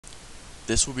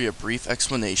This will be a brief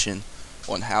explanation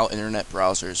on how internet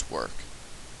browsers work.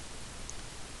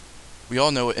 We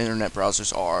all know what internet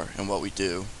browsers are and what we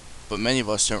do, but many of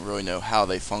us don't really know how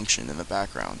they function in the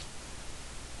background.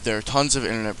 There are tons of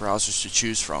internet browsers to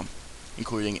choose from,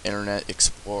 including Internet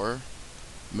Explorer,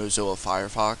 Mozilla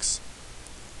Firefox,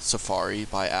 Safari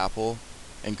by Apple,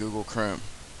 and Google Chrome,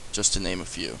 just to name a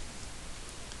few.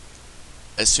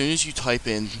 As soon as you type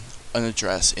in an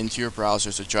address into your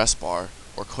browser's address bar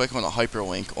or click on a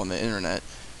hyperlink on the internet,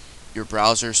 your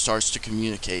browser starts to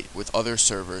communicate with other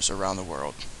servers around the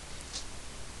world.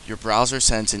 Your browser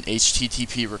sends an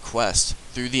HTTP request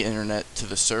through the internet to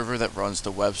the server that runs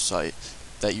the website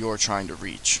that you are trying to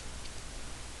reach.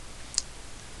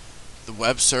 The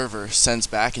web server sends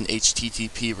back an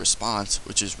HTTP response,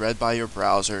 which is read by your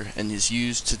browser and is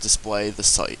used to display the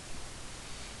site.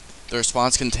 The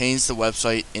response contains the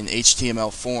website in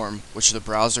HTML form, which the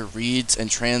browser reads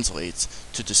and translates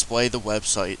to display the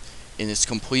website in its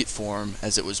complete form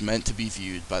as it was meant to be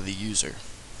viewed by the user.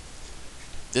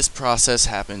 This process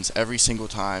happens every single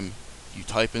time you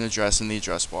type an address in the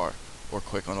address bar or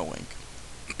click on a link.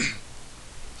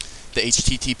 The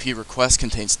HTTP request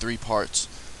contains three parts.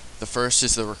 The first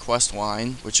is the request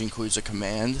line, which includes a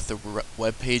command, the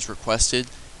web page requested,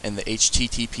 and the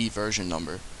HTTP version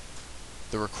number.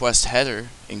 The request header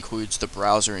includes the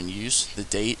browser in use, the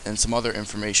date, and some other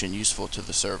information useful to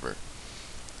the server.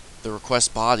 The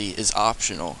request body is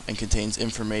optional and contains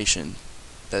information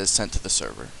that is sent to the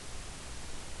server.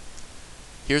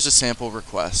 Here's a sample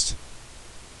request.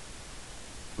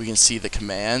 We can see the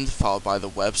command followed by the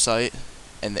website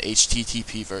and the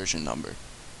HTTP version number.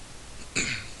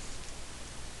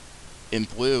 In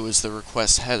blue is the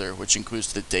request header, which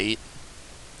includes the date,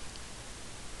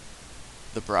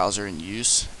 the browser in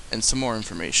use, and some more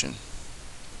information.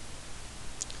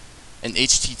 An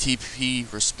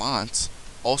HTTP response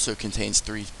also contains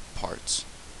three parts.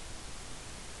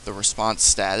 The response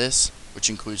status, which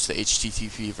includes the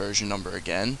HTTP version number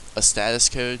again, a status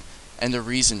code, and a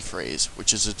reason phrase,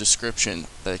 which is a description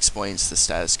that explains the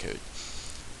status code.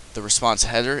 The response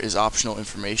header is optional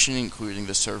information including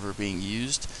the server being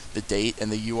used, the date, and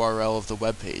the URL of the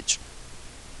web page.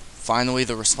 Finally,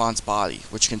 the response body,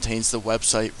 which contains the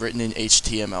website written in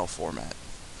HTML format.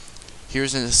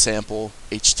 Here's a sample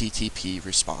HTTP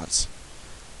response.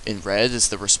 In red is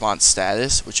the response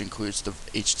status, which includes the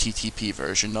HTTP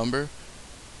version number,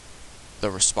 the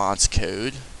response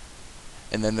code,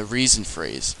 and then the reason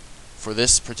phrase. For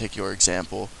this particular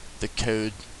example, the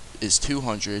code is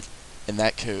 200, and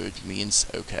that code means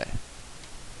OK.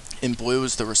 In blue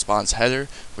is the response header,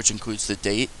 which includes the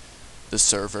date, the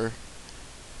server,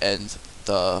 and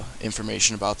the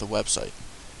information about the website.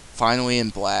 Finally, in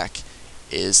black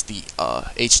is the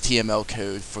HTML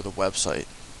code for the website.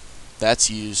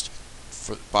 That's used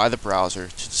by the browser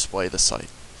to display the site.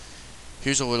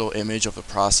 Here's a little image of the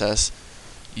process.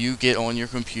 You get on your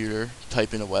computer,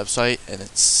 type in a website, and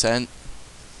it's sent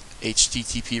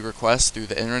HTTP request through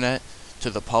the internet to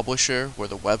the publisher where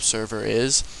the web server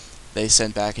is. They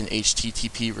send back an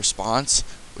HTTP response,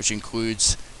 which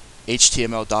includes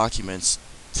HTML documents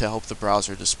to help the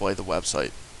browser display the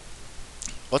website.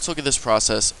 Let's look at this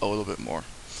process a little bit more.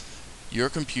 Your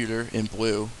computer in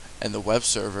blue and the web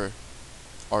server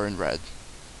are in red.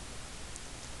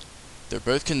 They're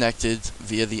both connected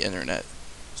via the internet.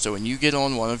 So when you get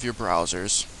on one of your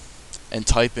browsers and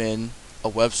type in a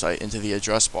website into the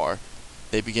address bar,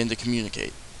 they begin to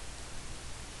communicate.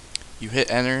 You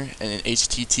hit enter and an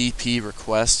HTTP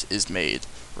request is made.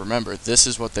 Remember, this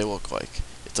is what they look like.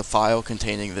 It's a file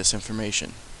containing this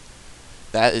information.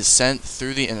 That is sent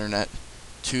through the internet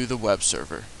to the web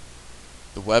server.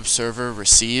 The web server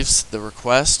receives the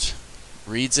request,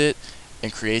 reads it,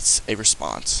 and creates a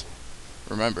response.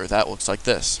 Remember, that looks like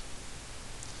this.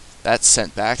 That's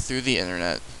sent back through the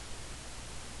internet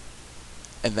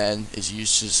and then is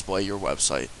used to display your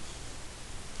website.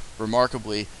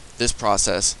 Remarkably, this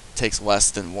process takes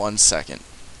less than 1 second,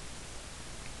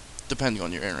 depending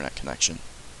on your internet connection.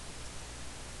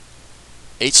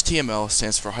 HTML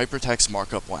stands for Hypertext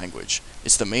Markup Language.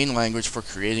 It's the main language for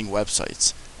creating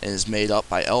websites and is made up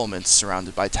by elements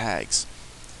surrounded by tags.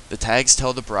 The tags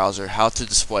tell the browser how to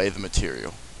display the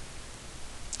material.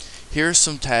 Here are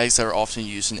some tags that are often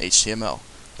used in HTML.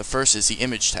 The first is the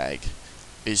image tag.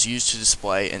 It is used to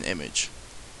display an image.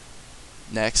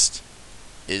 Next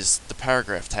is the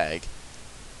paragraph tag.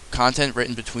 Content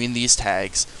written between these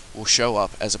tags will show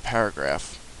up as a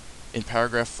paragraph in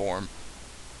paragraph form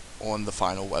on the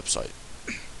final website.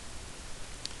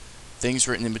 Things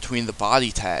written in between the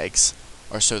body tags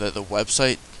are so that the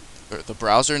website the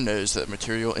browser knows that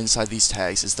material inside these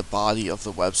tags is the body of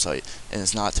the website and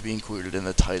is not to be included in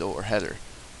the title or header.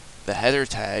 The header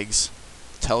tags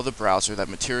tell the browser that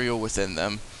material within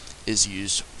them is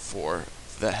used for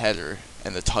the header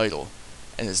and the title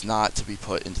and is not to be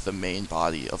put into the main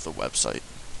body of the website.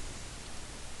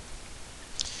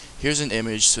 Here's an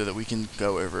image so that we can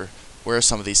go over where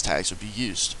some of these tags would be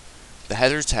used. The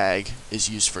header tag is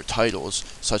used for titles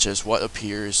such as what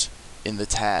appears in the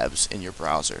tabs in your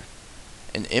browser.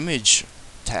 An image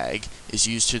tag is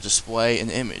used to display an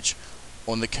image.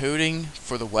 On the coding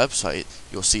for the website,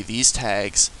 you'll see these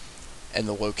tags and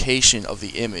the location of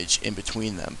the image in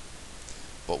between them.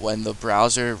 But when the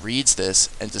browser reads this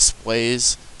and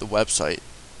displays the website,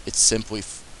 it simply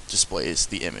displays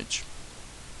the image.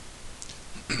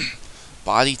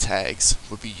 Body tags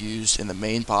would be used in the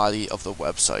main body of the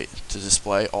website to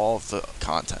display all of the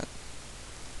content.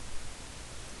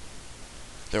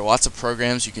 There are lots of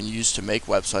programs you can use to make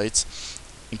websites,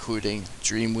 including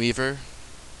Dreamweaver,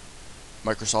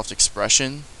 Microsoft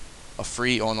Expression, a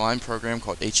free online program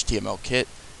called HTML Kit,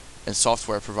 and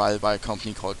software provided by a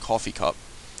company called Coffee Cup.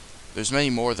 There's many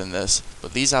more than this,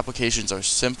 but these applications are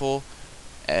simple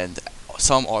and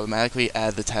some automatically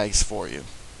add the tags for you.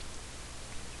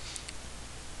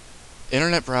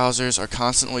 Internet browsers are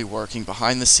constantly working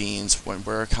behind the scenes when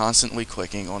we're constantly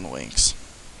clicking on links.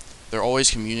 They're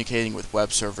always communicating with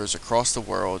web servers across the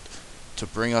world to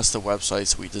bring us the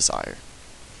websites we desire.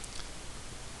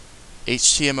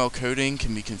 HTML coding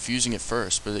can be confusing at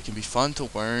first, but it can be fun to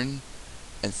learn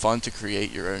and fun to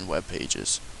create your own web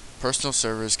pages. Personal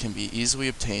servers can be easily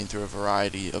obtained through a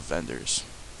variety of vendors.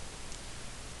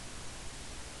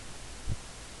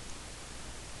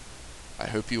 I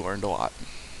hope you learned a lot.